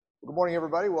Good morning,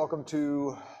 everybody. Welcome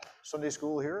to Sunday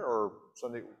school here, or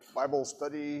Sunday Bible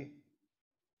study,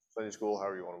 Sunday school,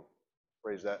 however you want to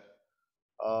phrase that.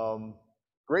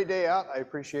 Great day out. I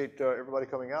appreciate everybody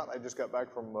coming out. I just got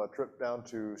back from a trip down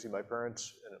to see my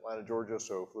parents in Atlanta, Georgia,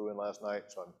 so flew in last night,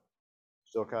 so I'm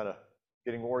still kind of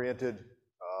getting oriented.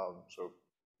 So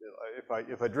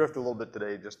if I drift a little bit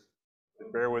today, just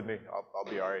bear with me.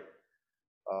 I'll be all right.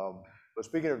 But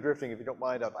speaking of drifting, if you don't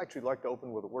mind, I'd actually like to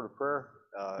open with a word of prayer,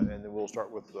 and then we'll start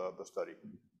with the study.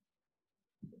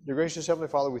 Dear gracious Heavenly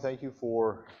Father, we thank you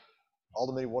for all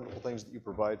the many wonderful things that you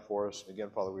provide for us. And again,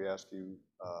 Father, we ask you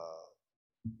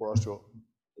for us to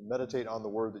meditate on the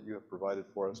word that you have provided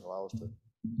for us and allow us to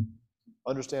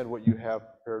understand what you have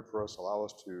prepared for us. Allow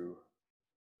us to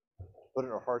put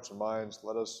in our hearts and minds.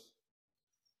 Let us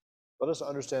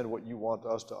understand what you want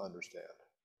us to understand,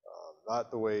 not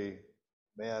the way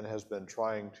man has been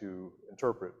trying to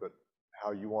interpret, but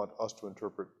how you want us to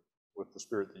interpret with the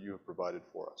Spirit that you have provided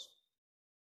for us.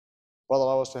 Father,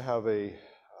 allow us to have a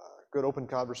good open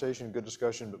conversation, good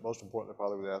discussion, but most importantly,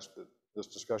 Father, we ask that this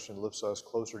discussion lifts us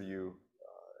closer to you,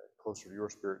 closer to your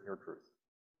Spirit and your truth.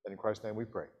 And in Christ's name we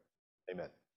pray. Amen.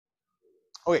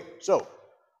 Okay, so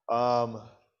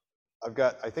I've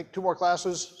got, I think, 2 more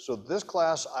classes. So this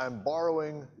class I'm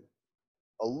borrowing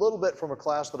a little bit from a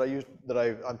class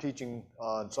that I'm teaching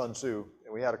on Sun Tzu,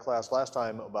 and we had a class last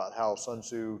time about how Sun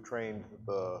Tzu trained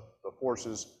the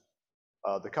forces,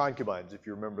 the concubines, if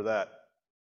you remember that,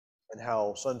 and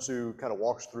how Sun Tzu kind of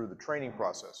walks through the training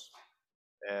process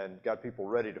and got people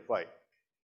ready to fight.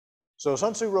 So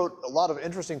Sun Tzu wrote a lot of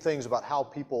interesting things about how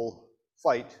people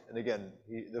fight, and again,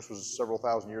 this was several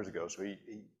thousand years ago, so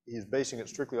he's basing it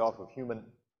strictly off of human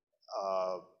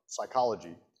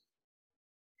psychology.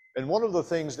 And one of the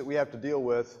things that we have to deal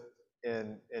with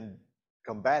in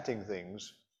combating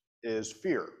things is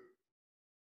fear.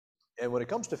 And when it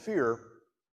comes to fear,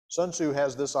 Sun Tzu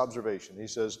has this observation. He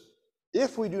says,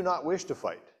 if we do not wish to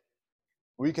fight,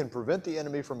 we can prevent the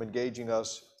enemy from engaging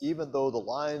us even though the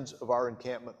lines of our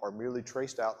encampment are merely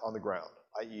traced out on the ground,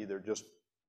 i.e. they're just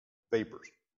vapors.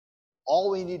 All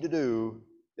we need to do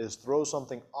is throw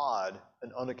something odd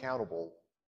and unaccountable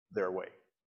their way.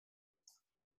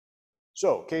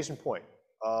 So, case in point,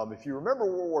 if you remember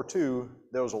World War II,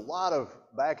 there was a lot of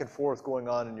back and forth going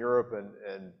on in Europe,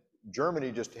 and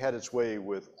Germany just had its way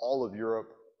with all of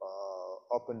Europe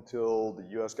up until the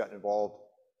U.S. got involved.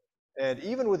 And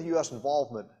even with U.S.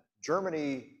 involvement,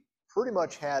 Germany pretty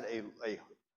much had a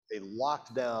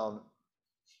locked down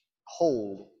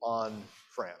hold on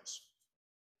France.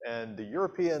 And the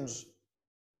Europeans,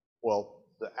 well,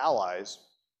 the Allies,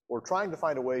 were trying to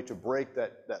find a way to break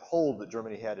that hold that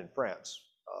Germany had in France,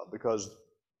 because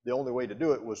the only way to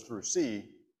do it was through sea,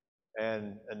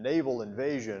 and a naval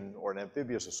invasion or an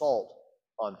amphibious assault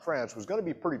on France was going to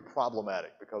be pretty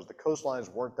problematic because the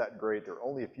coastlines weren't that great. There were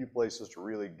only a few places to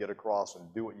really get across and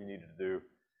do what you needed to do.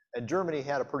 And Germany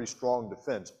had a pretty strong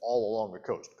defense all along the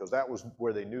coast because that was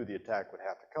where they knew the attack would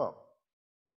have to come.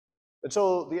 And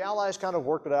so the Allies kind of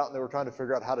worked it out, and they were trying to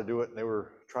figure out how to do it, and they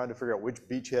were trying to figure out which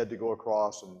beachhead to go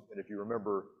across. And if you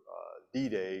remember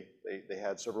D-Day, they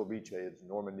had several beachheads,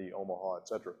 Normandy, Omaha,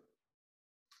 etc.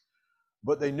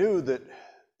 But they knew that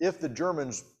if the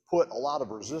Germans put a lot of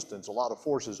resistance, a lot of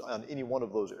forces on any one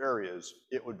of those areas,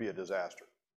 it would be a disaster.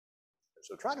 And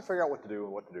so trying to figure out what to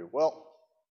do. Well,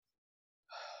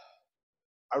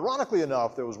 ironically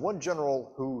enough, there was one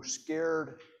general who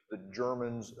scared the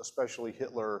Germans, especially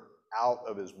Hitler, out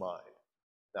of his mind.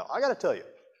 Now, I got to tell you,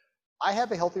 I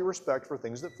have a healthy respect for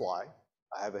things that fly.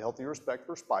 I have a healthy respect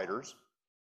for spiders.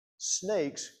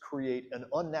 Snakes create an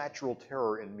unnatural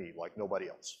terror in me like nobody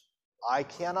else. I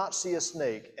cannot see a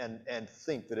snake and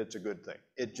think that it's a good thing.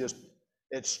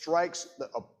 It strikes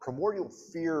a primordial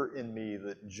fear in me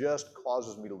that just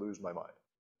causes me to lose my mind.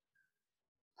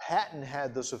 Patton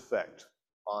had this effect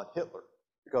on Hitler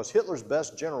because Hitler's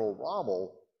best general,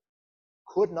 Rommel,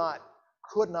 could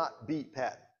not beat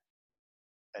Patton.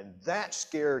 And that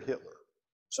scared Hitler.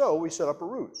 So we set up a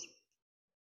ruse.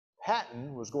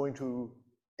 Patton was going to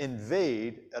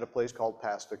invade at a place called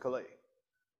Pas de Calais.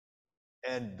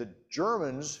 And the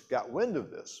Germans got wind of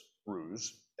this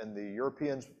ruse, and the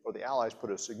Europeans or the Allies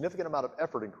put a significant amount of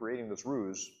effort in creating this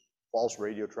ruse, false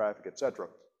radio traffic, etc.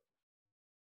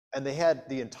 And they had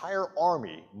the entire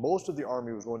army, most of the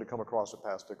army was going to come across at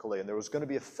Pas de Calais, and there was going to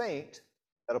be a feint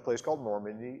at a place called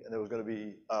Normandy, and there was going to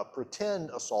be a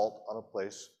pretend assault on a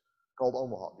place called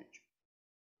Omaha Beach.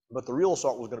 But the real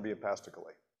assault was going to be in Pas de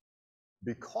Calais.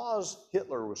 Because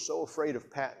Hitler was so afraid of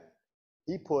Patton,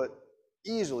 he put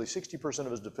easily 60%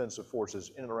 of his defensive forces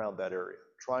in and around that area,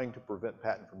 trying to prevent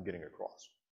Patton from getting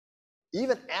across.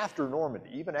 Even after Normandy,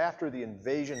 even after the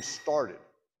invasion started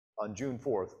on June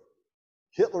 4th,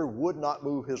 Hitler would not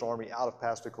move his army out of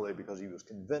Pas-de-Calais because he was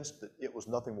convinced that it was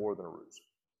nothing more than a ruse,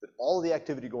 that all of the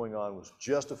activity going on was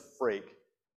just a fake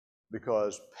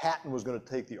because Patton was going to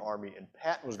take the army and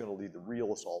Patton was going to lead the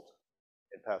real assault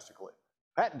in Pas-de-Calais.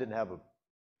 Patton didn't have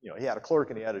he had a clerk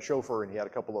and he had a chauffeur and he had a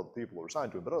couple other people who were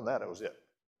assigned to him, but other than that, was it.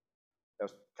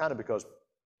 That's kind of because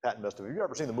Patton messed up. If you've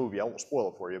ever seen the movie, I won't spoil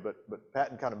it for you, but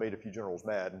Patton kind of made a few generals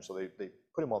mad, and so they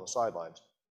put him on the sidelines.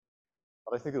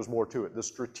 But I think there's more to it. The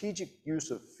strategic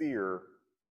use of fear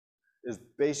is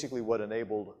basically what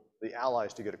enabled the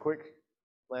Allies to get a quick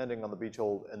landing on the beach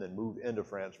hold and then move into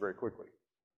France very quickly.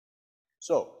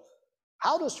 So,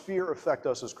 how does fear affect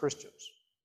us as Christians?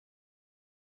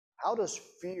 How does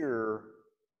fear,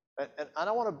 and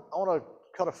I want to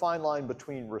cut a fine line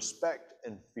between respect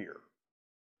and fear.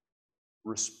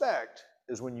 Respect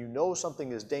is when you know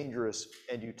something is dangerous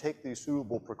and you take these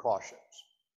suitable precautions.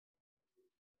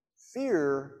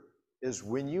 Fear is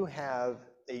when you have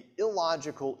an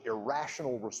illogical,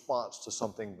 irrational response to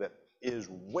something that is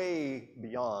way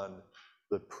beyond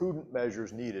the prudent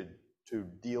measures needed to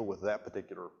deal with that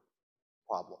particular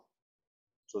problem.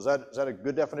 So is that a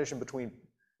good definition between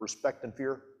respect and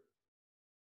fear?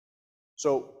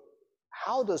 So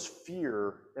how does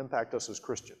fear impact us as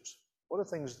Christians? What are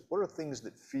things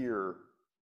that fear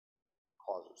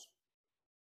causes?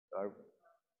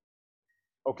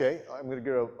 Okay, I'm going to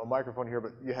get a microphone here,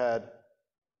 but you had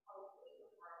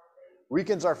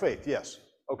weakens our faith. Yes.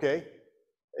 Okay.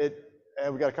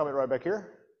 And we got a comment right back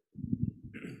here.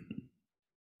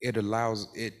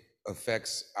 It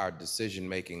affects our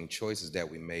decision-making choices that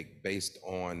we make based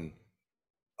on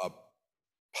a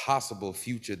possible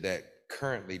future that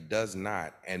currently does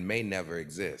not and may never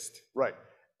exist. Right.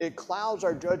 It clouds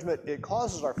our judgment. It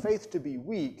causes our faith to be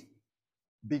weak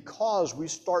because we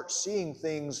start seeing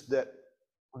things that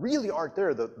really aren't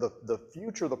there. The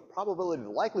future, the probability, the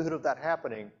likelihood of that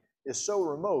happening is so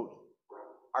remote.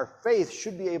 Our faith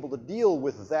should be able to deal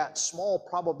with that small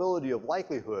probability of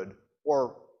likelihood,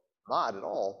 or not at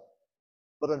all.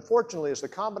 But unfortunately, it's the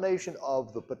combination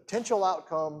of the potential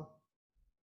outcome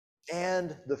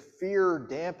and the fear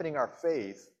dampening our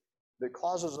faith that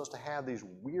causes us to have these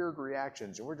weird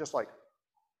reactions. And we're just like,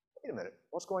 wait a minute,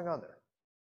 what's going on there?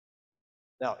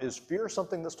 Now, is fear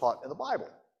something that's taught in the Bible?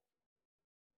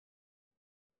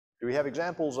 Do we have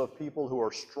examples of people who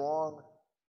are strong,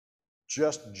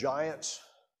 just giants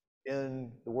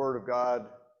in the Word of God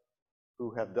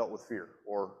who have dealt with fear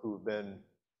or who've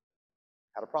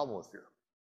had a problem with fear?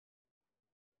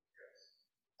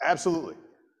 Absolutely.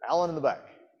 Alan in the back.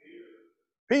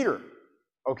 Peter.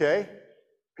 Okay.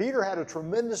 Peter had a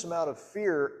tremendous amount of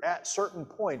fear at certain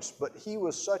points, but he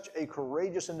was such a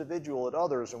courageous individual at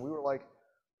others, and we were like,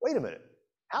 wait a minute,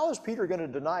 how is Peter going to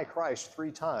deny Christ 3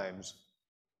 times?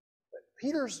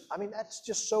 That's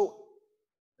just so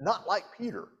not like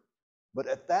Peter. But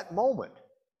at that moment,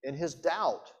 in his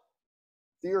doubt,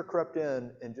 fear crept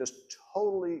in and just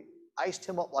totally iced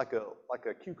him up like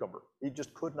a cucumber. He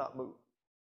just could not move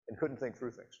and couldn't think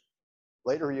through things.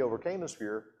 Later, he overcame his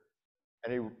fear,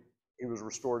 and he was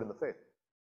restored in the faith.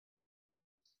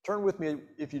 Turn with me,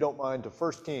 if you don't mind, to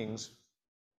 1 Kings.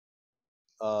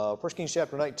 1 Kings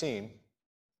chapter 19.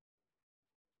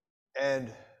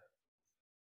 And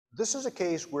this is a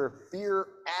case where fear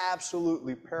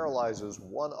absolutely paralyzes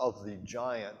one of the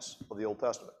giants of the Old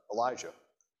Testament, Elijah.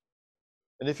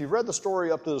 And if you've read the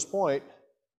story up to this point,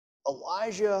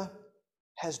 Elijah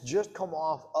has just come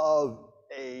off of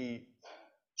a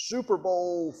Super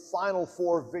Bowl, Final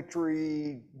Four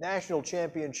victory, national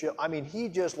championship. He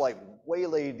just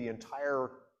waylaid the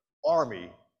entire army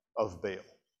of Baal.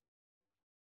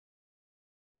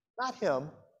 Not him,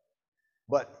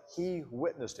 but he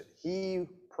witnessed it. He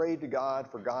prayed to God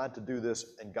for God to do this,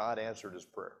 and God answered his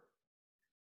prayer.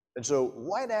 And so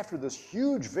right after this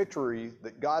huge victory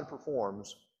that God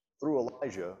performs through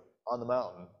Elijah on the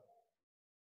mountain,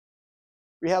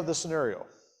 we have this scenario.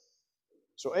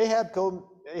 So Ahab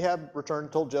returned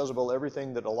and told Jezebel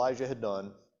everything that Elijah had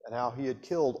done and how he had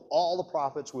killed all the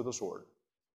prophets with a sword.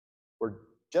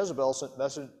 Jezebel sent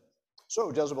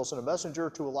a messenger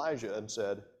to Elijah and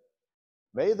said,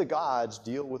 "May the gods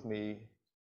deal with me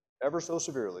ever so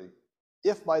severely,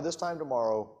 if by this time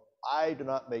tomorrow I do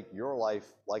not make your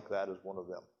life like that as one of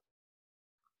them."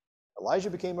 Elijah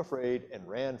became afraid and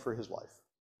ran for his life.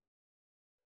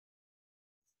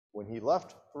 When he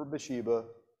left for Beersheba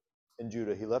in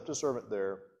Judah, he left a servant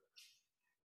there.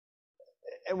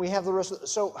 And we have the rest of it.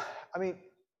 So,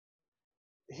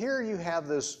 here you have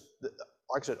this,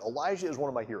 like I said, Elijah is one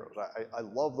of my heroes. I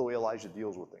love the way Elijah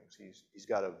deals with things. He's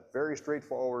got a very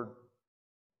straightforward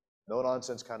no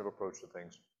nonsense kind of approach to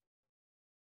things.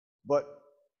 But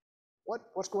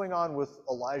what's going on with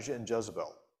Elijah and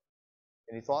Jezebel?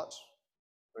 Any thoughts?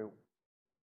 I mean,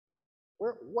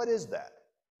 what is that?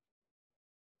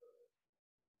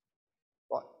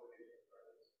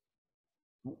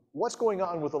 What's going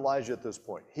on with Elijah at this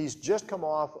point? He's just come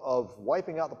off of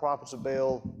wiping out the prophets of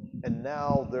Baal, and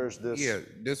now there's this. Yeah,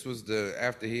 this was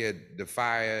after he had the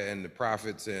fire and the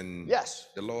prophets, and yes,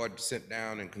 the Lord sent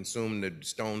down and consumed the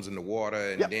stones in the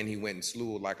water, and yep. Then he went and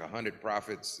slew like 100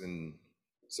 prophets, and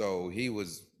so he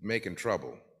was making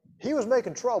trouble. He was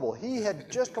making trouble. He had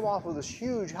just come off of this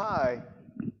huge high,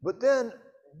 but then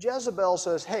Jezebel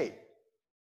says, "Hey,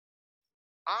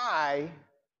 I'm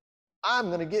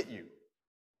going to get you."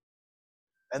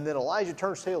 And then Elijah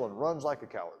turns tail and runs like a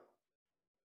coward.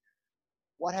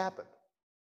 What happened?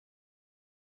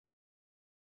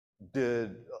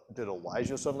 Did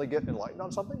Elijah suddenly get enlightened on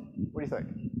something? What do you think?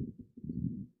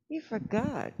 He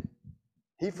forgot.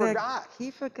 He forgot.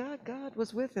 He forgot God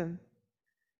was with him.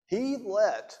 He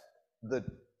let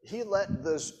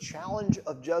this challenge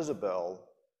of Jezebel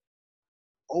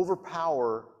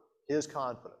overpower his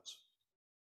confidence.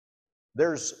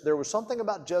 There was something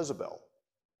about Jezebel.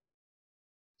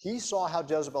 He saw how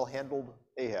Jezebel handled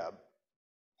Ahab.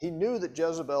 He knew that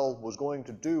Jezebel was going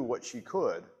to do what she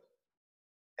could.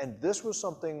 And this was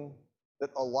something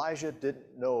that Elijah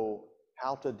didn't know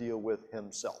how to deal with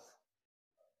himself.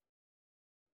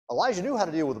 Elijah knew how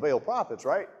to deal with the Baal prophets,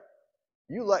 right?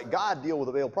 You let God deal with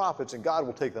the Baal prophets and God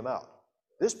will take them out.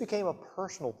 This became a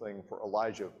personal thing for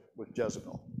Elijah with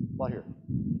Jezebel. Not here.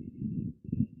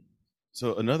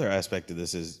 So another aspect of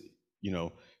this is,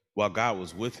 while God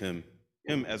was with him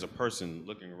as a person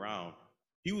looking around,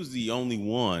 he was the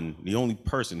only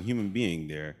person, human being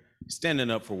there,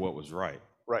 standing up for what was right.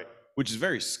 Right. Which is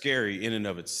very scary in and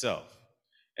of itself.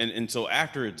 And so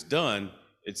after it's done,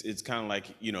 it's kind of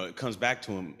like, it comes back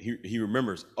to him. He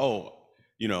remembers,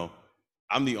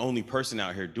 I'm the only person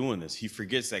out here doing this. He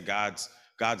forgets that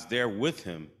God's there with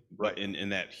him, but in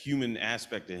that human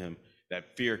aspect of him,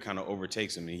 that fear kind of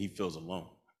overtakes him and he feels alone.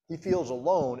 He feels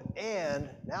alone, and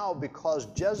now because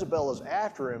Jezebel is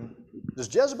after him, does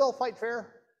Jezebel fight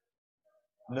fair?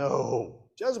 No.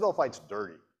 Jezebel fights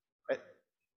dirty.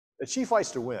 And she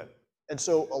fights to win. And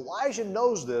so Elijah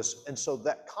knows this, and so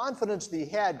that confidence that he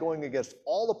had going against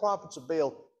all the prophets of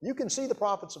Baal, you can see the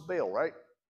prophets of Baal, right?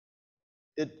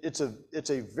 It's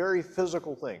a very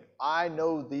physical thing. I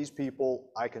know these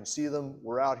people. I can see them.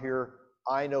 We're out here.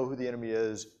 I know who the enemy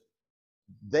is.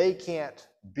 They can't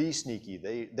be sneaky.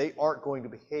 They aren't going to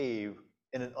behave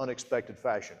in an unexpected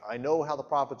fashion. I know how the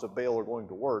prophets of Baal are going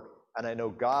to work, and I know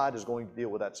God is going to deal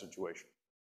with that situation.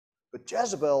 But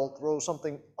Jezebel throws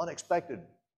something unexpected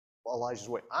Elijah's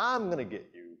way. I'm going to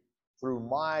get you through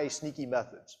my sneaky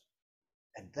methods.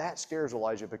 And that scares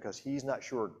Elijah because he's not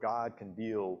sure God can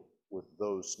deal with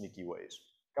those sneaky ways.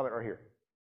 Comment right here.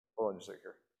 Hold on just a second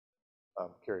here.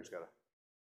 Carrie's got a...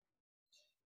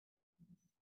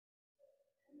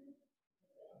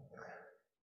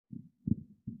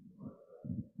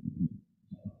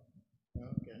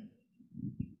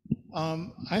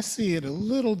 I see it a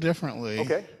little differently.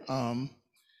 Okay.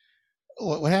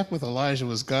 What happened with Elijah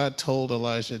was God told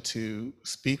Elijah to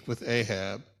speak with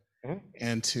Ahab,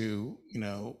 and to,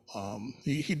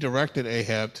 he directed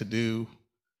Ahab to do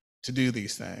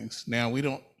these things. Now we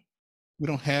don't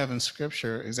have in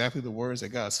Scripture exactly the words that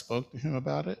God spoke to him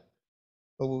about it,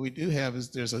 but what we do have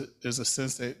is there's a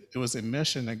sense that it was a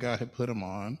mission that God had put him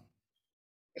on,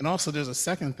 and also there's a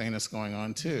second thing that's going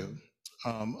on too.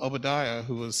 Obadiah,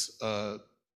 who was the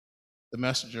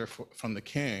messenger from the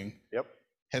king,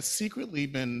 had secretly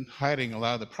been hiding a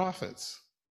lot of the prophets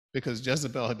because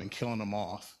Jezebel had been killing them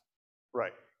off.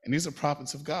 Right. And these are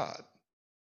prophets of God.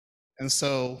 And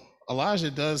so Elijah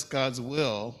does God's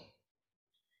will,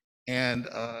 and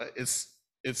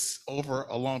it's over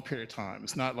a long period of time.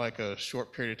 It's not like a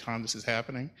short period of time this is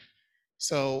happening.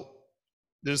 So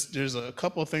there's a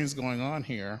couple of things going on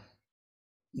here.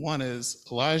 One is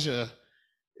Elijah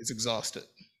is exhausted.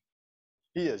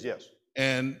 He is, yes.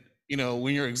 And,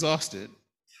 when you're exhausted,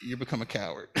 you become a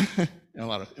coward in a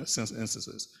lot of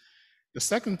instances. The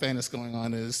second thing that's going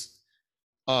on is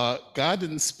God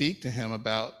didn't speak to him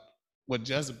about what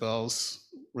Jezebel's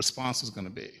response was going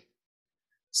to be.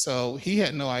 So he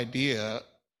had no idea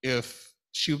if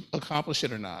she accomplished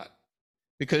it or not,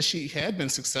 because she had been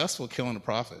successful killing the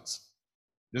prophets.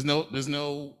 There's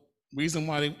no reason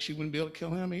why she wouldn't be able to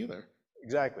kill him either.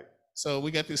 Exactly. So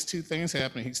we got these two things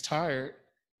happening. He's tired,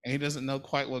 and he doesn't know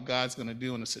quite what God's going to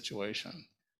do in the situation.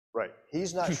 Right.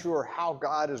 He's not sure how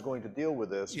God is going to deal with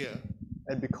this. Yeah.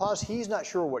 And because he's not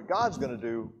sure what God's going to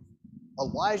do,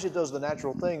 Elijah does the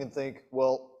natural thing and think,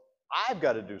 well, I've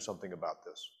got to do something about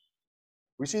this.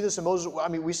 We see this in Moses. I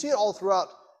mean, we see it all throughout.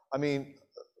 I mean,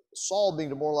 Saul being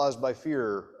demoralized by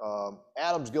fear,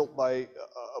 Adam's guilt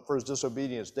for his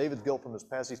disobedience, David's guilt from his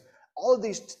past deeds. All of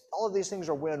these things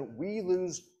are when we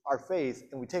lose our faith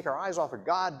and we take our eyes off of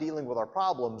God dealing with our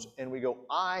problems, and we go,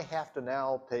 I have to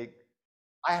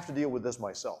deal with this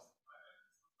myself.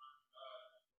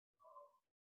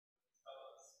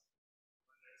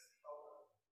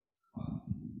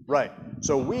 Right.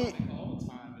 So I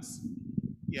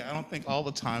don't think all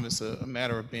the time it's a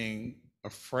matter of being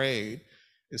afraid.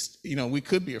 It's, we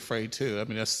could be afraid too. I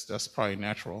mean, that's probably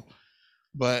natural.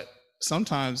 But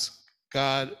sometimes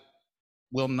God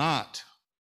will not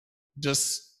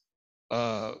just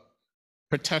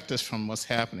protect us from what's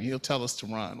happening. He'll tell us to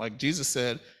run. Like Jesus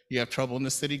said, you have trouble in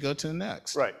the city, go to the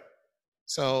next. Right.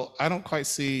 So I don't quite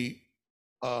see,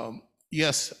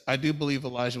 yes, I do believe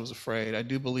Elijah was afraid. I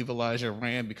do believe Elijah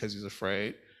ran because he's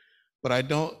afraid. But I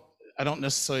don't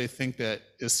necessarily think that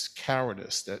it's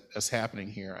cowardice that's happening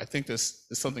here. I think there's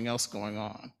something else going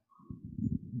on.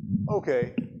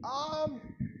 Okay. All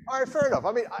right, fair enough.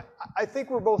 I mean, I think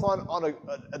we're both on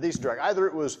a decent track. Either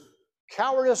it was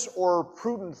cowardice or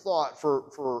prudent thought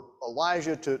for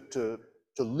Elijah to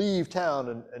leave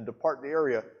town and depart the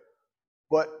area.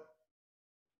 But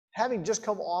having just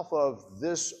come off of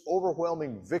this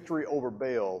overwhelming victory over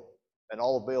Baal and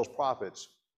all of Baal's prophets,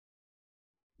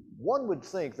 one would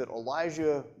think that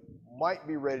Elijah might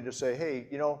be ready to say, hey,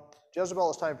 Jezebel,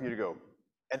 it's time for you to go.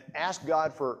 And ask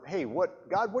God for, hey,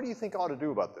 God, what do you think I ought to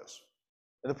do about this?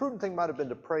 And the prudent thing might have been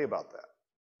to pray about that.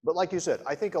 But like you said,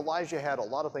 I think Elijah had a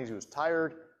lot of things. He was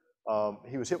tired.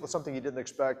 He was hit with something he didn't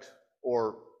expect,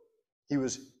 or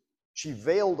she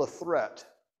veiled a threat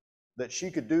that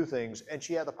she could do things, and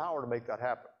she had the power to make that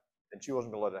happen. And she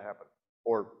wasn't going to let it happen.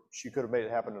 Or she could have made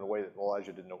it happen in a way that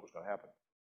Elijah didn't know was going to happen.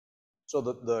 So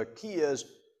the key is,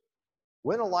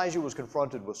 when Elijah was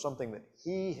confronted with something that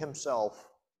he himself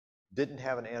didn't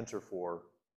have an answer for,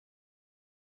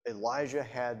 Elijah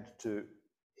had to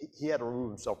remove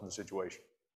himself from the situation.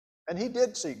 And he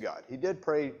did seek God. He did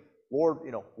pray, Lord,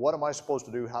 what am I supposed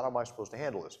to do? How am I supposed to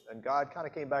handle this? And God kind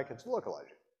of came back and said, look,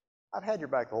 Elijah, I've had your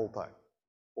back the whole time.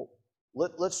 Well,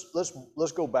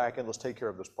 let's go back and let's take care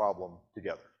of this problem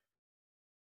together.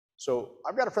 So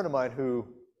I've got a friend of mine who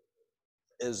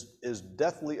is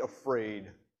deathly afraid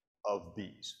of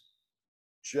bees.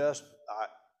 Just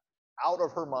out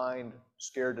of her mind,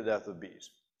 scared to death of bees.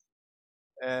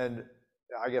 And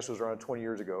I guess it was around 20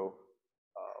 years ago,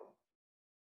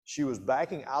 she was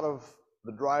backing out of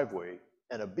the driveway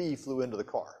and a bee flew into the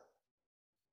car.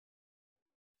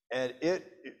 And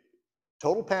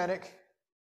total panic,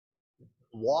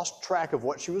 lost track of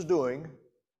what she was doing,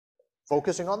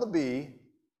 focusing on the bee,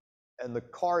 and the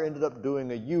car ended up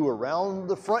doing a U around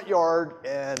the front yard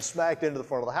and smacked into the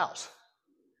front of the house.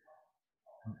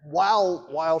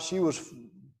 While she was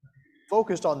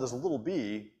focused on this little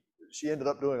bee, she ended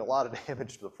up doing a lot of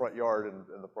damage to the front yard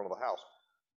and the front of the house.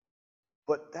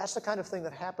 But that's the kind of thing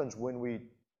that happens when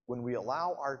we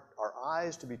allow our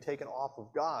eyes to be taken off of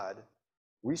God.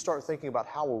 We start thinking about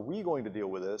how are we going to deal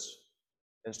with this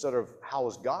instead of how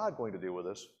is God going to deal with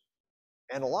this.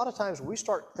 And a lot of times we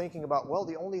start thinking about, well,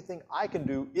 the only thing I can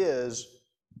do is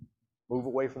move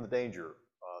away from the danger,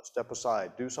 step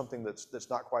aside, do something that's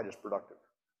not quite as productive.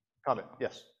 Comment,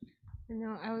 yes.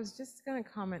 I was just going to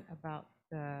comment about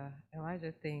the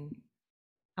Elijah thing.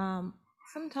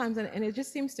 Sometimes, and it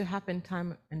just seems to happen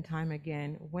time and time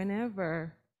again,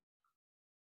 whenever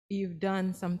you've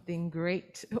done something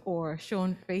great or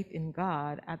shown faith in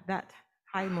God at that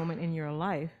high moment in your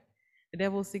life, the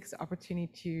devil seeks the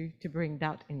opportunity to bring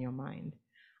doubt in your mind.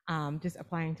 Just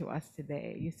applying to us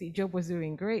today. You see, Job was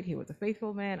doing great. He was a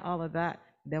faithful man, all of that.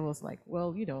 The devil's like,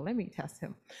 well, let me test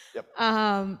him. Yep.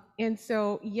 And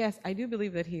so, yes, I do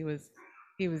believe that he was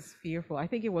fearful. I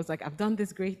think it was like, I've done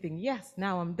this great thing. Yes,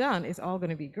 now I'm done. It's all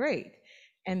going to be great.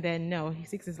 And then, no, he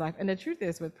seeks his life. And the truth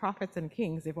is, with prophets and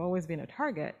kings, they've always been a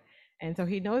target. And so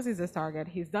he knows he's a target.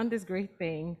 He's done this great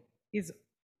thing. He's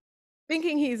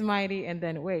thinking he's mighty. And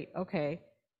then, wait, okay,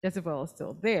 Jezebel is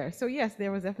still there. So, yes,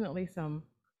 there was definitely some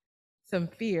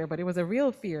fear, but it was a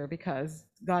real fear because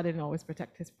God didn't always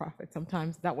protect his prophets.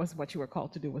 Sometimes that was what you were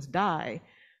called to do, was die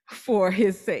for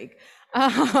his sake.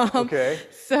 Okay.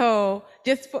 So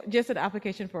just an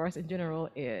application for us in general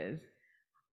is,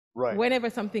 right, whenever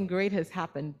something great has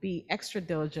happened, be extra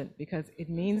diligent, because it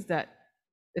means that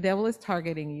the devil is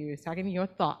targeting you, is targeting your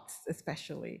thoughts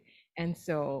especially. And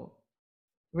so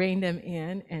rein them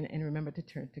in and remember to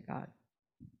turn to God.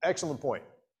 Excellent point.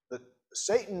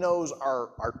 Satan knows our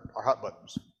hot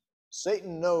buttons.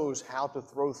 Satan knows how to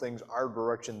throw things our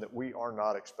direction that we are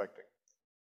not expecting.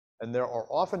 And there are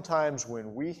often times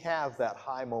when we have that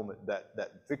high moment,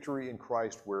 that victory in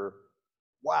Christ where,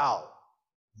 wow,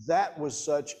 that was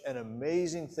such an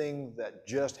amazing thing that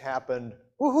just happened.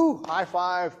 Woohoo, high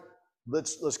five.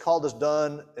 Let's call this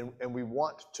done, and we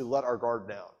want to let our guard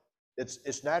down.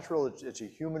 It's natural, it's a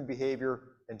human behavior,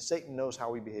 and Satan knows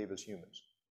how we behave as humans.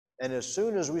 And as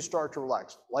soon as we start to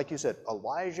relax, like you said,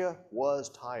 Elijah was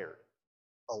tired.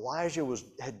 Elijah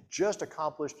had just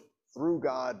accomplished through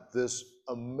God this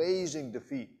amazing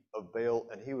defeat of Baal,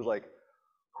 and he was like,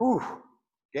 whew,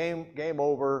 game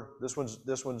over. This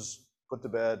one's put to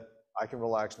bed. I can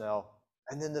relax now.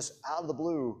 And then this out of the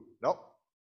blue, nope,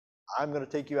 I'm going to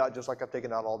take you out just like I've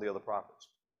taken out all the other prophets.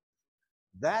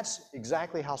 That's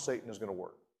exactly how Satan is going to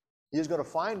work. He is going to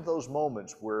find those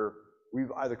moments where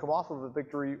we've either come off of a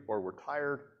victory, or we're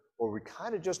tired, or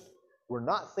we're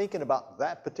not thinking about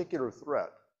that particular threat.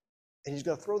 And he's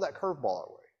going to throw that curveball our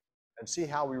way and see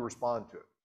how we respond to it.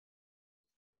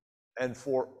 And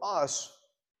for us,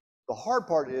 the hard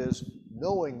part is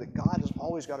knowing that God has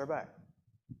always got our back.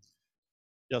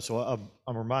 Yeah, so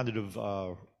I'm reminded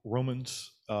of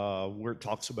Romans, where it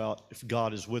talks about if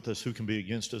God is with us, who can be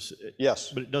against us?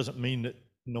 Yes. But it doesn't mean that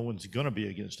no one's going to be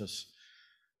against us,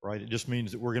 right? It just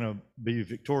means that we're going to be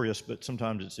victorious, but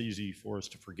sometimes it's easy for us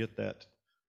to forget that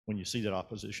when you see that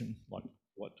opposition, like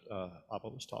what Abba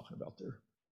was talking about there.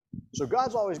 So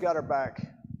God's always got our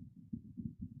back,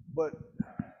 but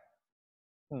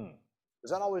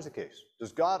is that always the case?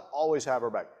 Does God always have our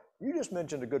back? You just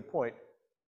mentioned a good point.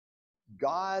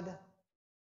 God,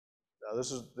 now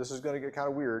this is going to get kind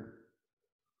of weird.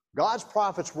 God's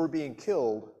prophets were being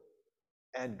killed,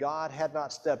 and God had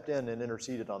not stepped in and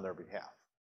interceded on their behalf.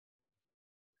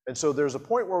 And so there's a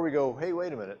point where we go, hey,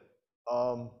 wait a minute.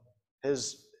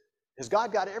 Has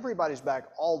God got everybody's back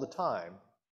all the time?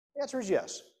 The answer is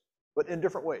yes, but in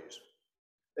different ways.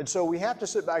 And so we have to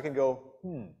sit back and go,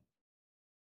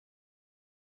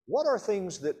 what are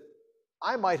things that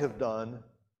I might have done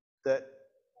that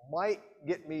might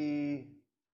get me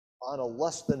on a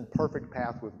less than perfect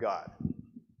path with God?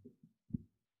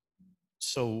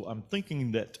 So I'm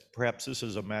thinking that perhaps this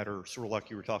is a matter, sort of like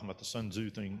you were talking about the Sun Tzu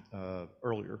thing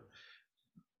earlier.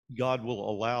 God will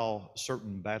allow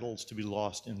certain battles to be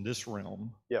lost in this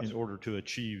realm in order to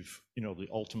achieve, the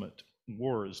ultimate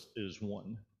war is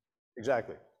won.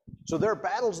 Exactly. So there are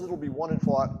battles that will be won and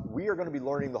fought. We are going to be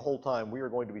learning the whole time. We are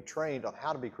going to be trained on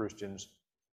how to be Christians.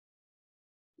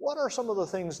 What are some of the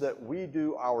things that we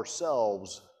do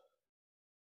ourselves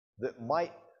that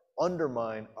might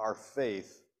undermine our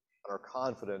faith and our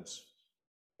confidence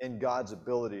in God's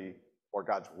ability or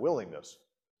God's willingness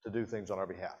to do things on our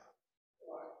behalf?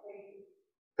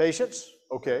 Patience,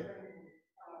 okay.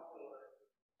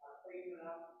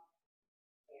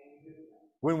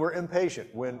 When we're impatient,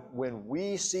 when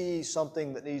we see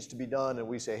something that needs to be done and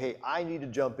we say, hey, I need to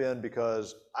jump in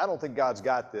because I don't think God's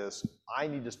got this. I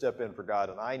need to step in for God,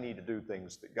 and I need to do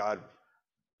things that God,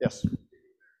 yes.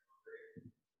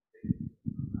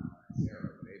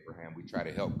 Abraham, we try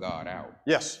to help God out.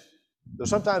 Yes.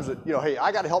 There's sometimes that, hey,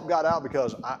 I got to help God out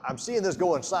because I'm seeing this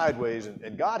going sideways,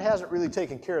 and God hasn't really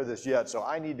taken care of this yet, so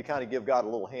I need to kind of give God a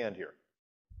little hand here.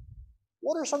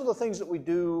 What are some of the things that we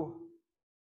do?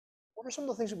 What are some of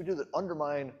the things that we do that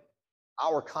undermine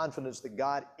our confidence that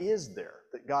God is there,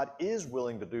 that God is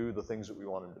willing to do the things that we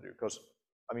want him to do? Because,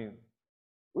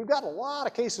 we've got a lot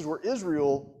of cases where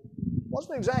Israel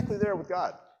wasn't exactly there with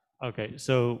God. Okay,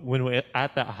 so when we're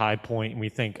at that high point and we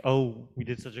think, oh, we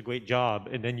did such a great job,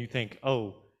 and then you think,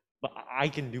 oh, but I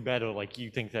can do better, like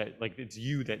you think that like it's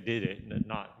you that did it,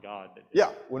 not God that did it.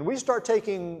 When we start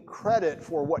taking credit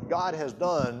for what God has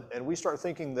done and we start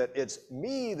thinking that it's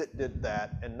me that did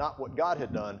that and not what God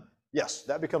had done, yes,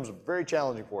 that becomes very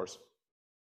challenging for us.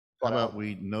 How about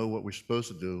we know what we're supposed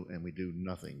to do and we do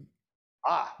nothing?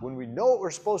 When we know what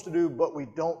we're supposed to do, but we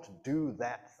don't do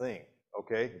that thing,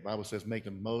 okay? The Bible says make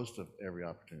the most of every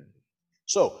opportunity.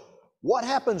 So what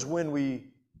happens when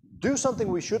we do something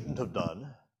we shouldn't have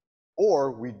done,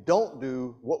 or we don't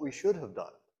do what we should have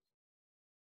done?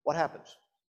 What happens?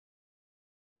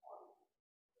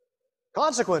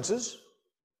 Consequences,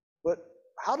 but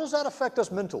how does that affect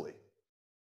us mentally?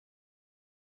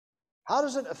 How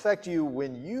does it affect you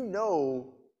when you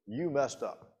know you messed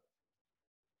up?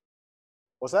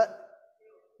 What's that?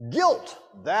 Guilt.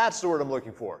 That's the word I'm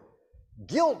looking for.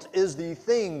 Guilt is the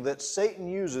thing that Satan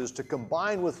uses to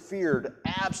combine with fear to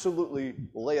absolutely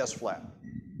lay us flat.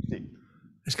 Steve.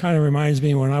 This kind of reminds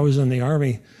me when I was in the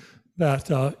Army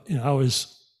that I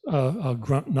was a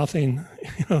grunt nothing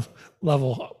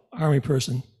level Army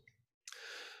person.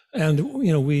 And,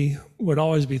 we would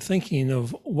always be thinking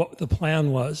of what the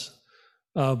plan was,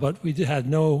 but we had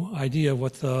no idea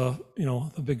what the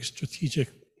big strategic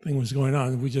thing was going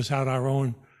on. We just had our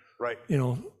own, Right.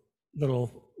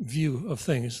 little view of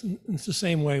things. And it's the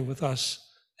same way with us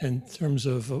in terms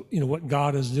of, what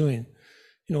God is doing.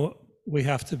 We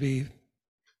have to be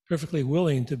perfectly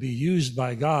willing to be used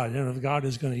by God. And if God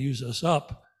is going to use us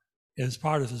up as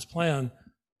part of his plan,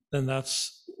 then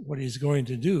that's what he's going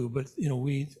to do. But,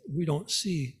 we don't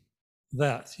see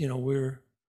that. We're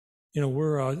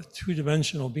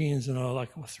two-dimensional beings in a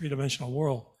three-dimensional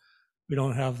world. We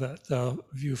don't have that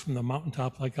view from the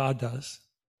mountaintop like God does.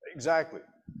 Exactly.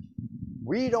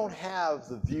 We don't have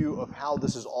the view of how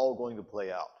this is all going to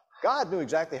play out. God knew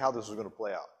exactly how this was going to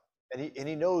play out, and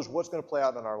he knows what's going to play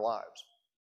out in our lives.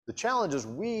 The challenge is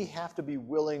we have to be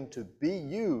willing to be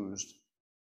used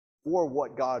for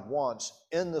what God wants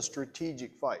in the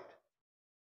strategic fight.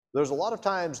 There's a lot of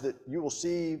times that you will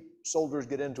see soldiers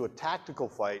get into a tactical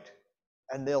fight,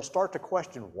 and they'll start to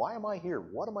question, why am I here?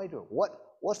 What am I doing?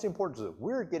 What's the importance of it?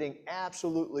 We're getting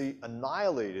absolutely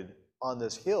annihilated on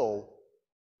this hill.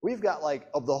 We've got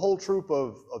of the whole troop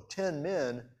of 10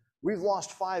 men, we've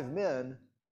lost 5 men,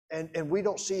 and we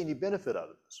don't see any benefit out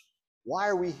of this. Why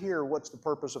are we here? What's the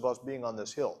purpose of us being on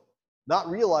this hill? Not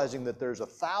realizing that there's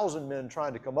 1,000 men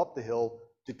trying to come up the hill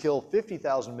to kill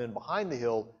 50,000 men behind the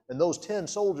hill, and those 10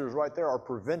 soldiers right there are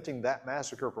preventing that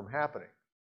massacre from happening.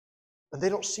 And they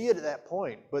don't see it at that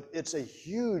point, but it's a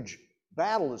huge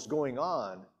battle that's going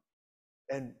on,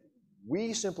 and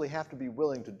we simply have to be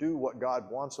willing to do what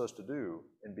God wants us to do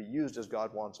and be used as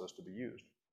God wants us to be used.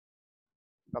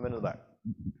 Come into that.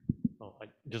 Well, I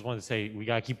just wanted to say we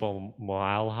got to keep our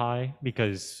morale high,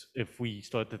 because if we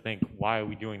start to think, why are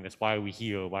we doing this? Why are we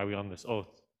here? Why are we on this earth?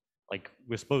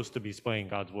 We're supposed to be spreading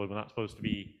God's word. We're not supposed to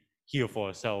be here for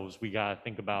ourselves. We got to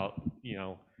think about,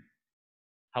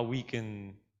 how we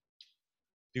can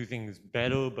do things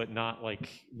better, but not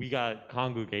we got to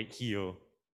congregate here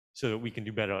so that we can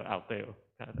do better out there,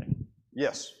 kind of thing.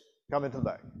 Yes, come into the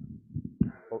back.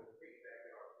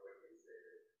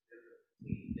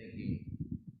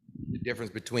 The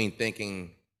difference between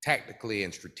thinking tactically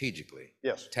and strategically.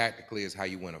 Yes. Tactically is how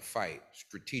you win a fight.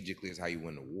 Strategically is how you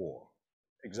win a war.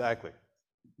 Exactly.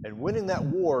 And winning that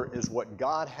war is what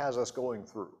God has us going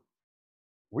through.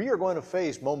 We are going to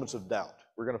face moments of doubt.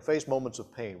 We're going to face moments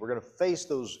of pain. We're going to face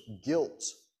those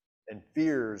guilts and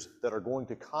fears that are going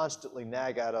to constantly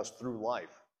nag at us through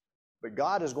life. But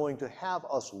God is going to have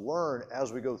us learn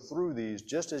as we go through these,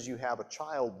 just as you have a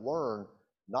child learn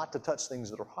not to touch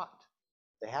things that are hot.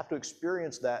 They have to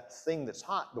experience that thing that's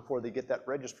hot before they get that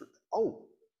register. Oh,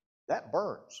 that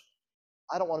burns.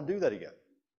 I don't want to do that again.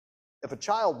 If a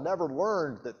child never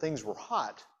learned that things were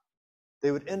hot, they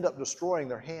would end up destroying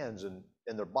their hands and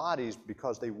their bodies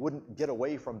because they wouldn't get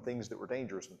away from things that were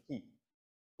dangerous and heat.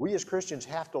 We as Christians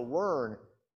have to learn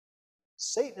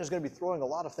Satan is going to be throwing a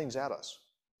lot of things at us.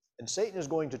 And Satan is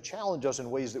going to challenge us in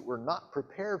ways that we're not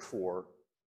prepared for.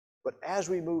 But as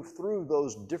we move through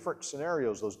those different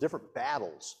scenarios, those different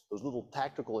battles, those little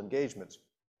tactical engagements,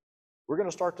 we're going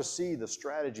to start to see the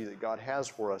strategy that God has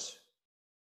for us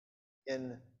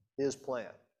in his plan.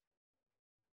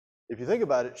 If you think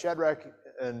about it, Shadrach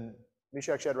and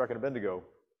Meshach, Shadrach, and Abednego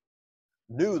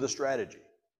knew the strategy.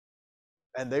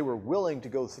 And they were willing to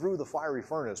go through the fiery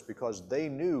furnace because they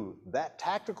knew that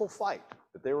tactical fight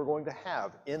that they were going to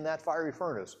have in that fiery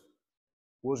furnace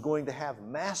was going to have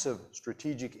massive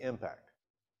strategic impact.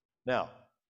 Now,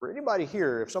 for anybody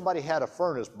here, if somebody had a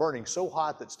furnace burning so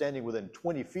hot that standing within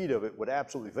 20 feet of it would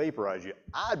absolutely vaporize you,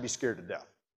 I'd be scared to death.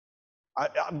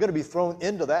 I'm going to be thrown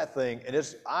into that thing,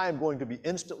 and I'm going to be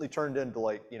instantly turned into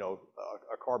a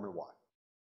carbon white.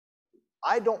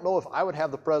 I don't know if I would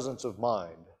have the presence of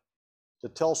mind to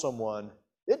tell someone,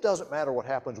 it doesn't matter what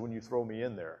happens when you throw me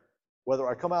in there, whether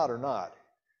I come out or not.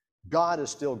 God is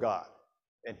still God,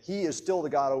 and he is still the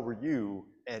God over you,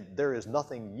 and there is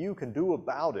nothing you can do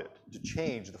about it to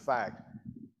change the fact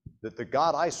that the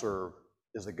God I serve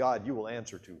is the God you will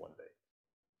answer to one day.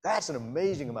 That's an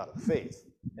amazing amount of faith,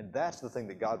 and that's the thing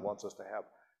that God wants us to have.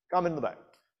 Come in the back.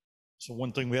 So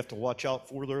one thing we have to watch out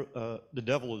for, the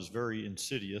devil is very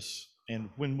insidious, and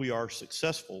when we are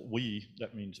successful,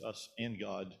 that means us and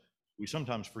God, we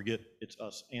sometimes forget it's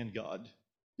us and God.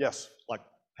 Yes. Like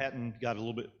Patton got a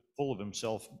little bit full of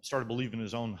himself, started believing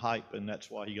his own hype, and that's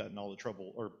why he got in all the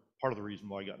trouble, or part of the reason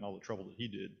why he got in all the trouble that he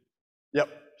did. Yep.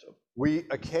 So we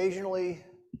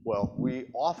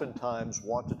oftentimes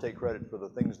want to take credit for the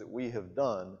things that we have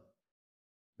done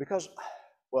because,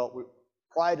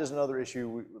 pride is another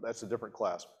issue. That's a different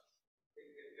class.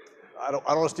 I don't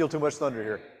want to steal too much thunder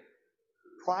here.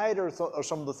 Pride are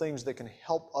some of the things that can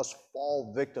help us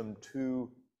fall victim to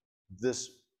this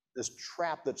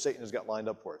trap that Satan has got lined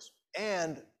up for us.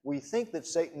 And we think that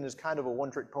Satan is kind of a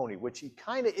one-trick pony, which he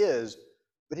kind of is,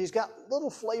 but he's got little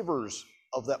flavors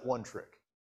of that one trick.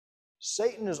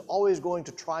 Satan is always going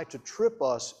to try to trip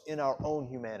us in our own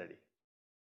humanity.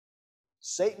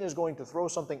 Satan is going to throw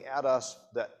something at us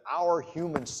that our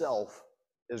human self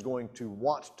is going to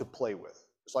want to play with.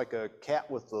 It's like a cat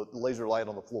with the laser light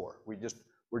on the floor. We're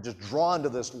just drawn to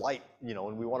this light, you know,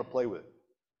 and we want to play with it.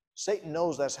 Satan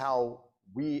knows that's how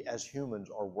we as humans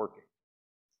are working.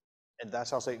 And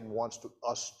that's how Satan wants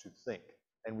us to think.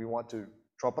 And we want to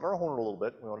trumpet our horn a little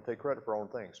bit. We want to take credit for our own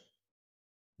things.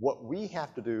 What we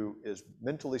have to do is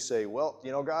mentally say, well,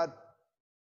 you know, God,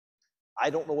 I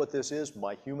don't know what this is.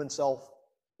 My human self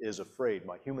is afraid.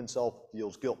 My human self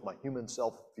feels guilt. My human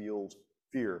self feels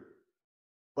fear.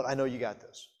 But I know you got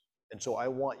this. And so I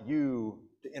want you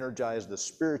to energize the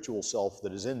spiritual self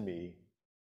that is in me.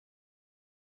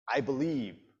 I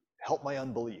believe. Help my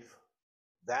unbelief.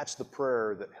 That's the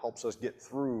prayer that helps us get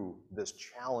through this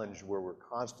challenge where we're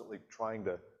constantly trying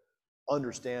to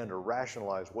understand or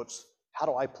rationalize how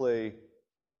do I play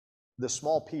this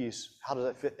small piece? How does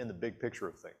that fit in the big picture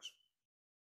of things?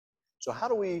 So how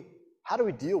do we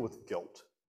deal with guilt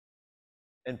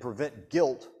and prevent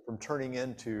guilt from turning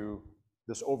into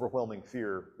this overwhelming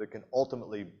fear that can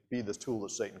ultimately be this tool that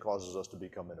Satan causes us to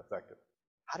become ineffective?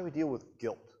 How do we deal with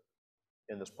guilt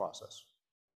in this process?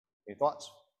 Any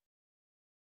thoughts?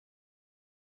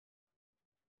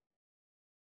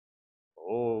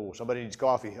 Oh, somebody needs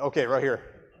coffee. Okay, right here.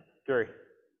 Gary.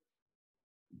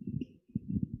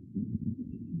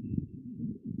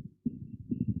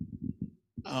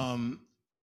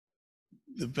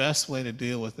 The best way to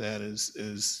deal with that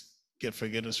is get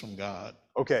forgiveness from God.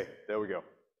 Okay, there we go.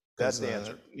 That's the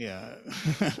answer. Yeah.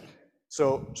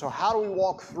 So how do we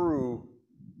walk through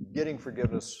getting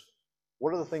forgiveness?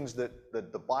 What are the things that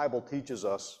the Bible teaches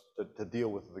us to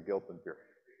deal with the guilt and fear?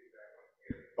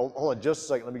 Hold on just a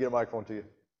second. Let me get a microphone to you.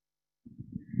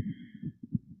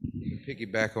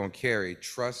 Piggyback on Carrie,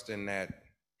 trust in that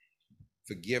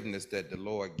forgiveness that the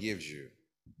Lord gives you.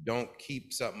 Don't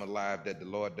keep something alive that the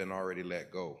Lord done already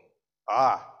let go.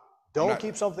 Don't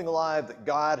keep something alive that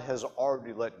God has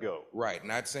already let go. Right.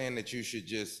 Not saying that you should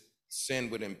just sin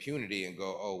with impunity and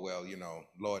go, oh, well, you know,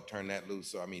 Lord, turn that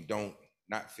loose. So, I mean, don't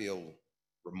not feel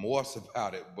remorse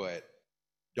about it, but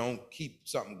don't keep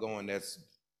something going that's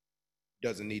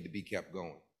doesn't need to be kept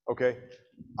going. Okay.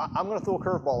 I'm going to throw a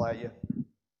curveball at you.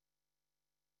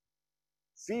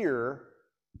 Fear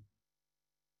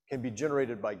can be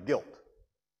generated by guilt.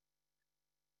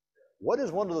 What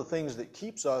is one of the things that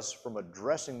keeps us from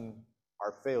addressing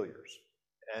our failures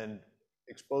and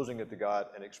exposing it to God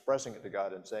and expressing it to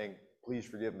God and saying, please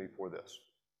forgive me for this?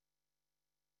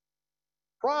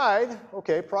 Pride.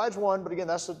 Okay, pride's one, but again,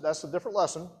 that's a different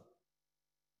lesson.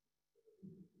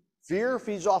 Fear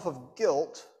feeds off of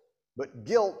guilt, but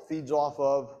guilt feeds off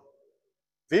of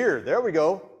fear. There we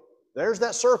go. There's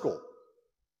that circle.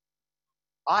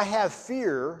 I have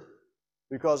fear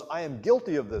because I am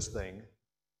guilty of this thing,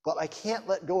 but I can't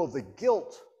let go of the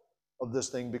guilt of this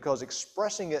thing because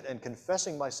expressing it and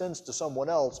confessing my sins to someone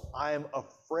else, I am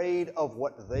afraid of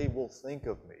what they will think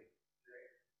of me.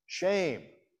 Shame.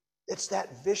 It's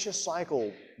that vicious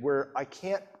cycle where I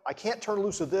can't turn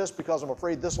loose of this because I'm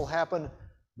afraid this will happen,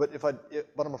 but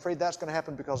I'm afraid that's going to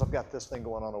happen because I've got this thing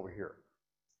going on over here.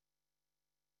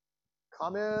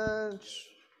 Comments?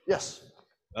 Yes.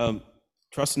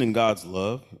 Trusting in God's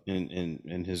love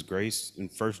and His grace in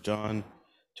 1 John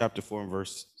chapter 4 and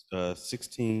verse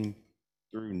 16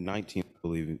 through 19, I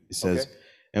believe it says, okay.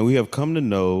 And we have come to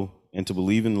know and to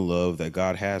believe in the love that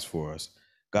God has for us.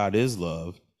 God is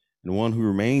love, and the one who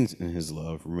remains in His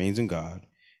love remains in God,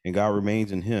 and God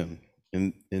remains in him.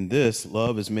 And in this,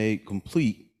 love is made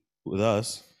complete with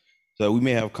us, so that we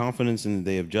may have confidence in the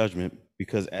day of judgment,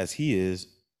 because as He is,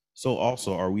 so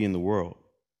also are we in the world.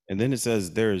 And then it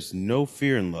says, there is no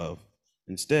fear in love.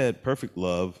 Instead, perfect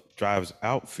love drives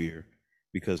out fear,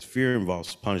 because fear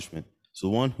involves punishment. So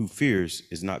the one who fears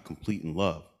is not complete in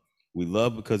love. We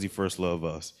love because He first loved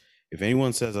us. If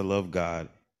anyone says, I love God,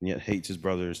 and yet hates his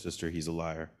brother or sister, he's a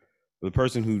liar. But the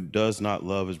person who does not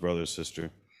love his brother or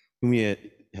sister, whom he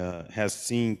has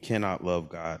seen, cannot love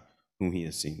God, whom he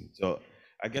has seen. So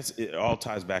I guess it all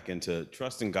ties back into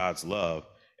trusting God's love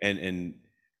and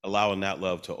allowing that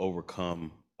love to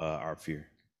overcome our fear.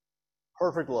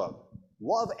 Perfect love.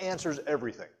 Love answers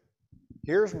everything.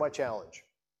 Here's my challenge.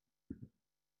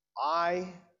 I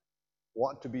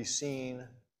want to be seen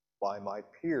by my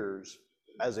peers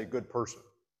as a good person.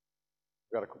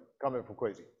 I've got a comment from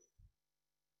Quasi.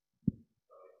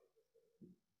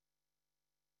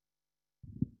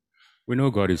 We know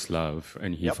God is love,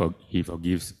 and Yep. He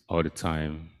forgives all the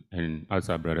time. And as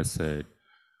our brother said,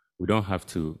 we don't have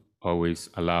to always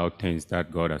allow things that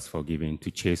God has forgiven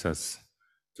to chase us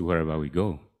to wherever we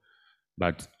go.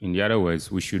 But in the other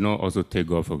words, we should not also take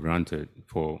God for granted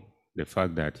for the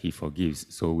fact that He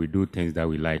forgives. So we do things that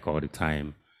we like all the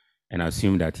time and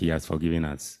assume that He has forgiven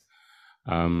us.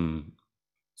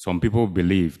 Some people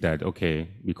believe that, okay,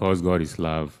 because God is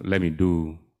love, let me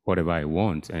do whatever I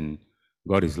want, and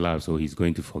God is love, so He's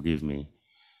going to forgive me.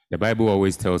 The Bible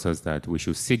always tells us that we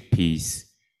should seek peace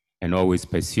and always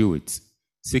pursue it.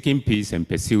 Seeking peace and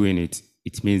pursuing it,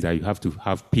 it means that you have to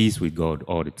have peace with God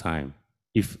all the time,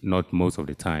 if not most of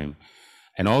the time.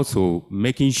 And also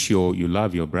making sure you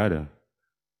love your brother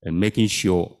and making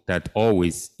sure that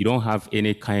always you don't have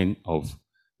any kind of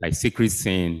like secret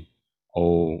sin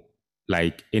or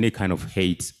like any kind of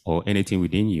hate or anything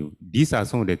within you. These are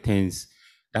some of the things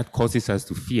that causes us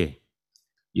to fear,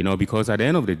 because at the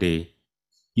end of the day,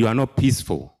 you are not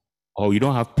peaceful, or you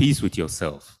don't have peace with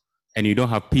yourself, and you don't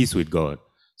have peace with God.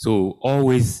 So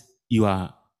always you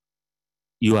are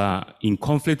in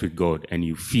conflict with God, and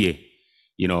you fear,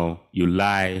 you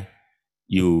lie,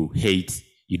 you hate,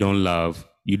 you don't love,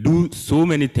 you do so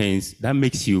many things that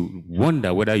makes you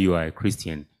wonder whether you are a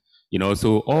Christian.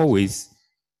 So always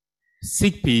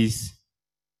seek peace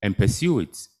and pursue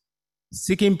it.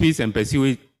 Seeking peace and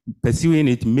pursuing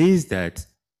it means that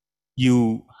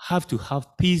you have to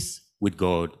have peace with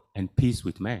God and peace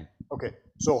with man. Okay,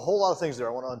 so a whole lot of things there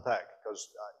I want to unpack, because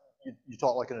you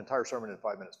taught like an entire sermon in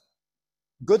 5 minutes.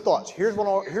 Good thoughts. Here's where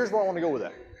I want to go with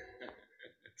that.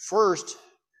 First,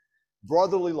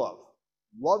 brotherly love.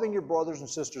 Loving your brothers and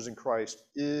sisters in Christ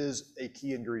is a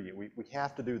key ingredient. We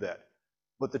have to do that.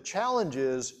 But the challenge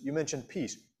is, you mentioned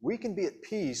peace. We can be at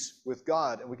peace with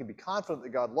God, and we can be confident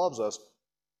that God loves us,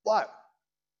 but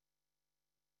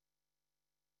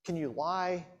can you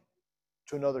lie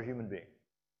to another human being?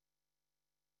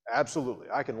 Absolutely.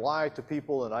 I can lie to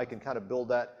people, and I can kind of build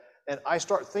that. And I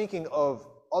start thinking of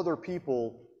other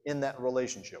people in that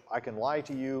relationship. I can lie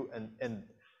to you, and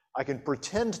I can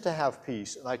pretend to have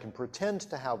peace, and I can pretend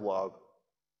to have love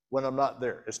when I'm not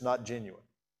there. It's not genuine.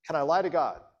 Can I lie to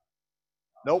God?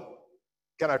 Nope.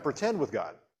 Can I pretend with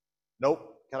God?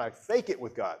 Nope. Can I fake it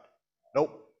with God?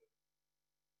 Nope.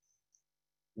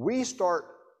 We start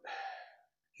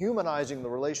humanizing the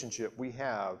relationship we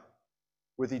have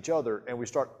with each other, and we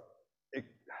start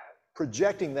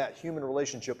projecting that human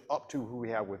relationship up to who we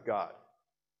have with God.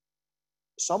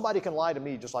 Somebody can lie to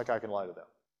me just like I can lie to them.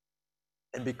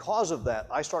 And because of that,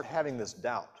 I start having this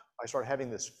doubt. I start having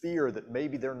this fear that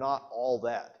maybe they're not all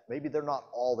that. Maybe they're not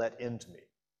all that into me,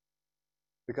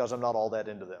 because I'm not all that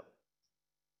into them.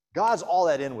 God's all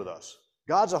that in with us.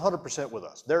 God's 100% with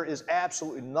us. There is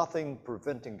absolutely nothing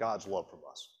preventing God's love from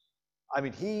us. I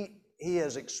mean, He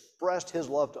has expressed His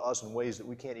love to us in ways that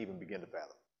we can't even begin to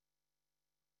fathom.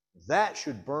 That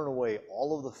should burn away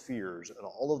all of the fears and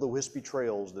all of the wispy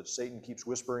trails that Satan keeps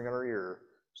whispering in our ear,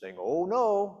 saying, oh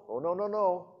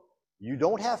no, you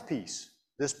don't have peace.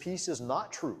 This peace is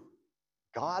not true.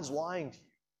 God's lying to you.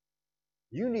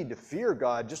 You need to fear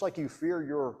God just like you fear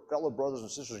your fellow brothers and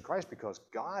sisters in Christ, because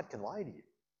God can lie to you.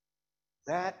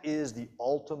 That is the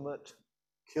ultimate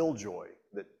killjoy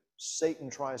that Satan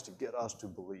tries to get us to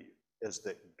believe, is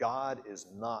that God is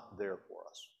not there for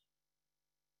us.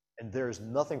 And there is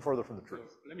nothing further from the truth.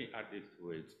 So let me add this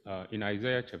to it. In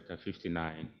Isaiah chapter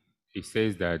 59, it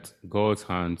says that God's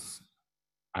hands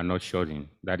are not shortened,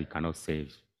 that He cannot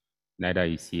save, neither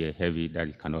is He heavy, that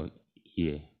He cannot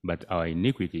hear. But our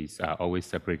iniquities are always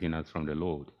separating us from the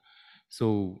Lord.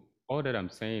 So all that I'm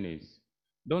saying is,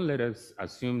 don't let us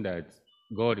assume that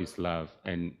God is love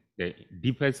and the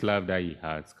deepest love that He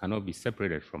has cannot be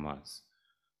separated from us.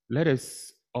 Let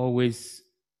us always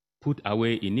put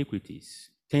away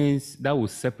iniquities, things that will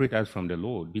separate us from the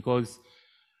Lord, because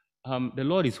the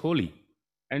Lord is holy.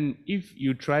 And if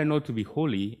you try not to be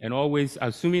holy and always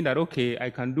assuming that, okay, I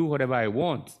can do whatever I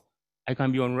want, I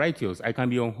can be unrighteous, I can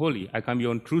be unholy, I can be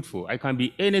untruthful, I can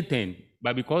be anything,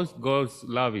 but because God's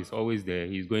love is always there,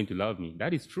 He's going to love me.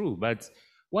 That is true, but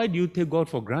why do you take God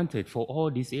for granted for all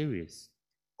these areas?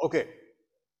 Okay,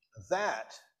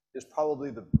 that is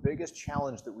probably the biggest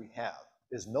challenge that we have,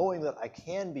 is knowing that I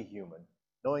can be human,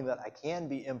 knowing that I can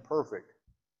be imperfect,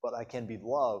 but I can be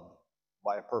loved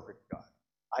by a perfect God.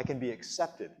 I can be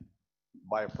accepted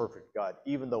by a perfect God,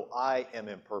 even though I am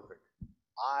imperfect.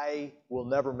 I will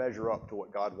never measure up to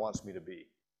what God wants me to be.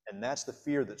 And that's the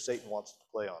fear that Satan wants to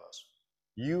play on us.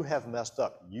 You have messed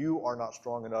up. You are not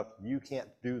strong enough. You can't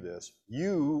do this.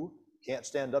 You can't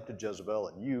stand up to Jezebel,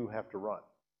 and you have to run.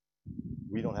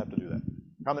 We don't have to do that.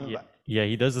 Coming back. Yeah,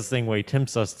 he does this thing where he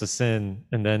tempts us to sin,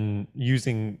 and then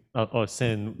using a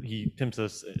sin, he tempts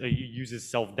us. He uses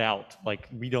self-doubt, like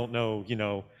we don't know,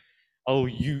 oh,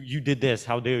 you did this,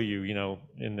 how dare you,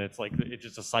 and it's like it's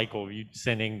just a cycle of you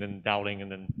sinning, then doubting,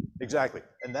 and then Exactly,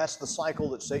 and that's the cycle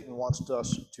that Satan wants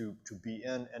us to be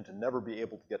in and to never be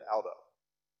able to get out of.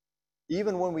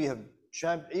 Even when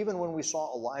we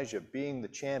saw Elijah being the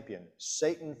champion,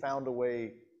 Satan found a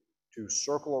way to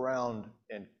circle around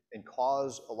and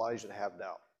cause Elijah to have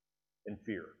doubt and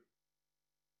fear.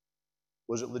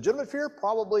 Was it legitimate fear?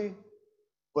 Probably,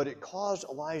 but it caused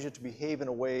Elijah to behave in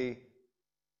a way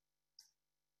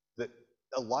that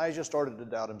Elijah started to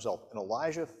doubt himself. And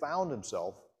Elijah found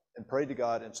himself and prayed to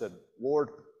God and said, Lord,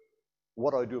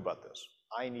 what do I do about this?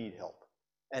 I need help.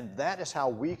 And that is how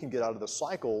we can get out of the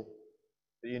cycle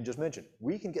that Ian just mentioned.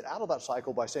 We can get out of that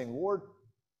cycle by saying, Lord,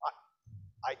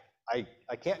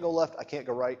 I can't go left, I can't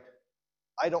go right.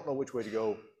 I don't know which way to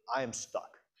go. I am stuck.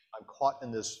 I'm caught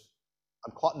in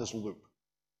this loop.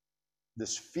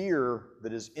 This fear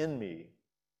that is in me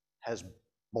has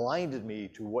blinded me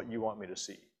to what you want me to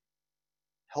see.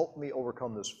 Help me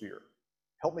overcome this fear.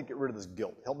 Help me get rid of this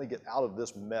guilt. Help me get out of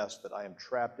this mess that I am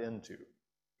trapped into.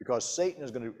 Because Satan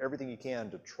is going to do everything he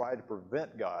can to try to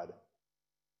prevent God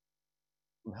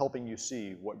from helping you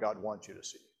see what God wants you to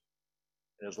see.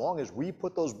 And as long as we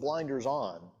put those blinders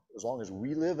on, as long as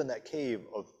we live in that cave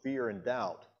of fear and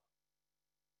doubt,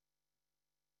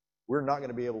 we're not going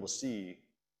to be able to see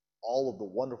all of the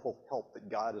wonderful help that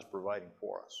God is providing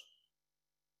for us.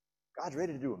 God's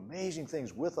ready to do amazing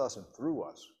things with us and through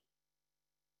us.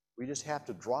 We just have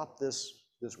to drop this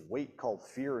weight called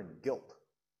fear and guilt.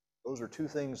 Those are two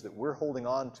things that we're holding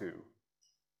on to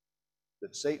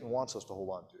that Satan wants us to hold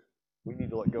on to. We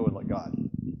need to let go and let God.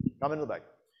 Come into the back.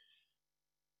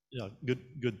 Yeah,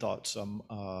 good thoughts. I'm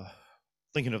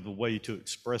thinking of the way to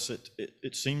express it.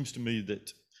 It seems to me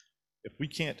that if we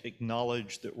can't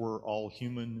acknowledge that we're all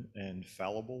human and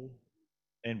fallible,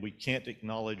 and we can't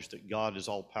acknowledge that God is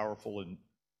all powerful and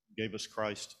gave us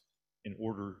Christ in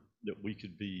order that we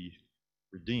could be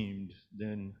redeemed,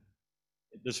 then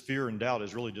this fear and doubt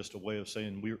is really just a way of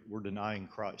saying we're denying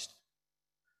Christ.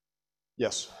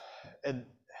 Yes, and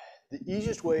the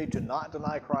easiest way to not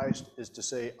deny Christ is to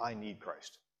say, I need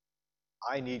Christ.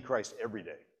 I need Christ every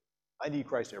day. I need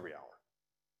Christ every hour.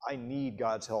 I need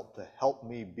God's help to help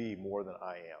me be more than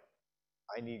I am.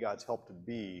 I need God's help to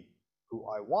be who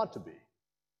I want to be.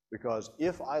 Because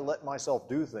if I let myself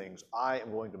do things, I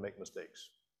am going to make mistakes.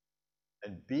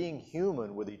 And being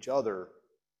human with each other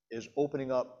is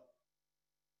opening up.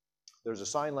 There's a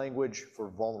sign language for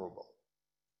vulnerable.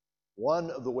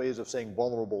 One of the ways of saying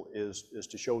vulnerable is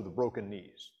to show the broken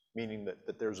knees, meaning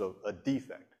that there's a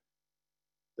defect.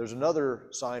 There's another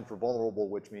sign for vulnerable,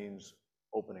 which means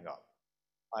opening up.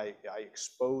 I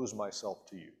expose myself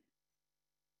to you.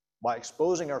 By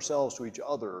exposing ourselves to each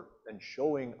other and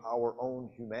showing our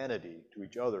own humanity to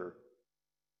each other,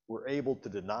 we're able to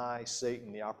deny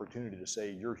Satan the opportunity to say,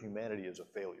 your humanity is a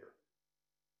failure.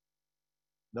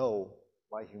 No,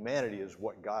 my humanity is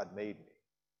what God made me.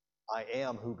 I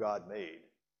am who God made.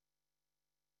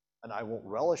 And I won't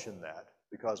relish in that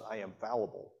because I am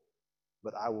fallible.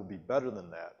 But I will be better than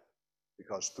that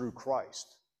because through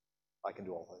Christ, I can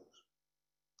do all things.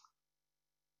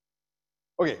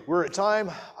 Okay, we're at time.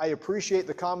 I appreciate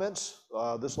the comments.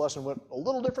 This lesson went a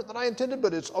little different than I intended,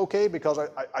 but it's okay because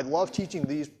I love teaching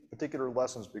these particular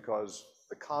lessons because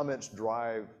the comments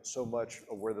drive so much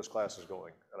of where this class is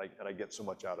going, and I get so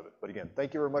much out of it. But again,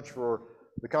 thank you very much for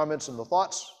the comments and the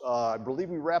thoughts. I believe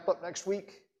we wrap up next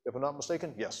week, if I'm not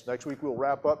mistaken. Yes, next week we'll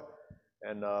wrap up,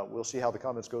 and we'll see how the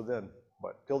comments go then.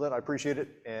 But till then, I appreciate it,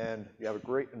 and you have a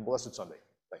great and blessed Sunday.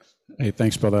 Thanks. Hey,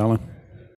 thanks, Brother Allen.